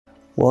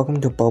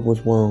Welcome to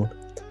Bubbles World,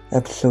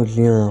 episode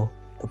 0,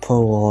 the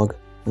prologue,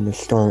 and the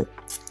start.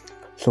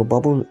 So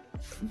Bubbles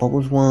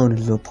World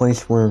is a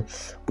place where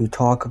we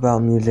talk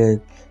about music,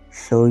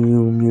 show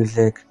you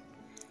music,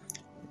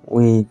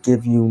 we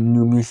give you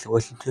new music to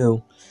listen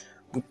to.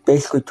 We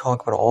basically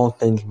talk about all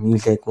things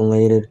music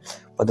related,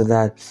 whether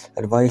that's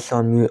advice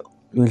on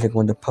music,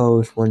 when to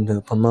post, when to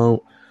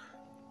promote,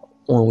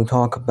 when we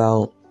talk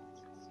about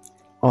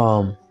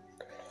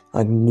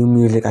like new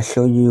music. I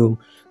show you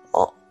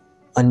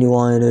a new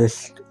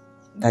artist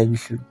that you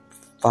should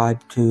vibe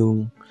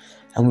to,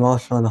 and we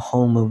also are the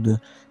home of the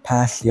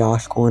Past the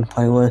Oscorn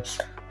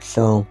playlist,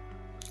 so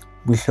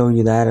we show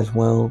you that as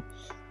well.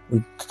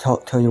 We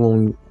tell you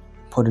when we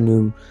put a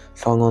new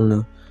song on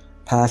the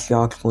Past the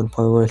Oscorn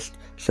playlist.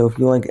 So if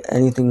you like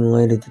anything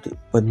related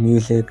with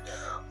music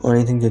or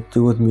anything to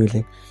do with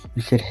music,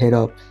 you should hit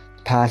up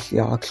Past the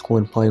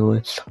Oscorn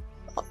playlist,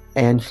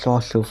 and just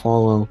also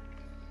follow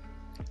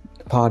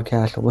the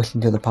podcast or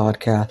listen to the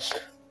podcast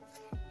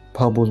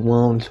Bubbles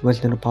World.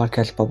 Listen to the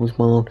podcast Bubbles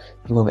World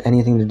if you love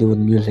anything to do with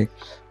music.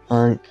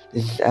 Alright,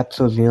 this is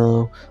episode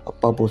 0 of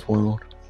Bubbles World.